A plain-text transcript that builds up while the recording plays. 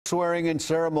Swearing-in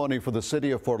ceremony for the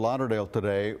city of Fort Lauderdale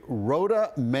today.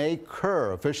 Rhoda May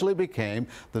Kerr officially became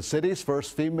the city's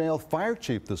first female fire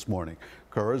chief this morning.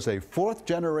 Kerr is a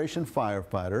fourth-generation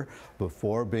firefighter.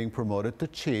 Before being promoted to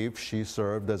chief, she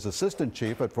served as assistant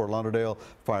chief at Fort Lauderdale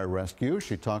Fire Rescue.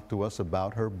 She talked to us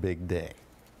about her big day.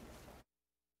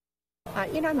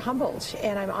 I'm humbled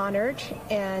and I'm honored,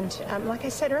 and like I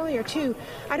said earlier too,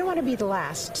 I don't want to be the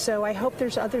last, so I hope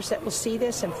there's others that will see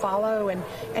this and follow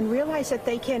and realize that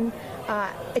they can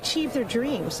achieve their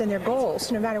dreams and their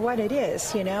goals no matter what it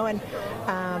is, and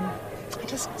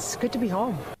it's good to be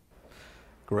home.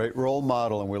 Great role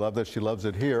model, and we love that she loves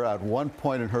it here. At one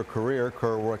point in her career,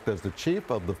 Kerr worked as the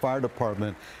chief of the fire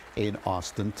department in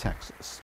Austin, Texas.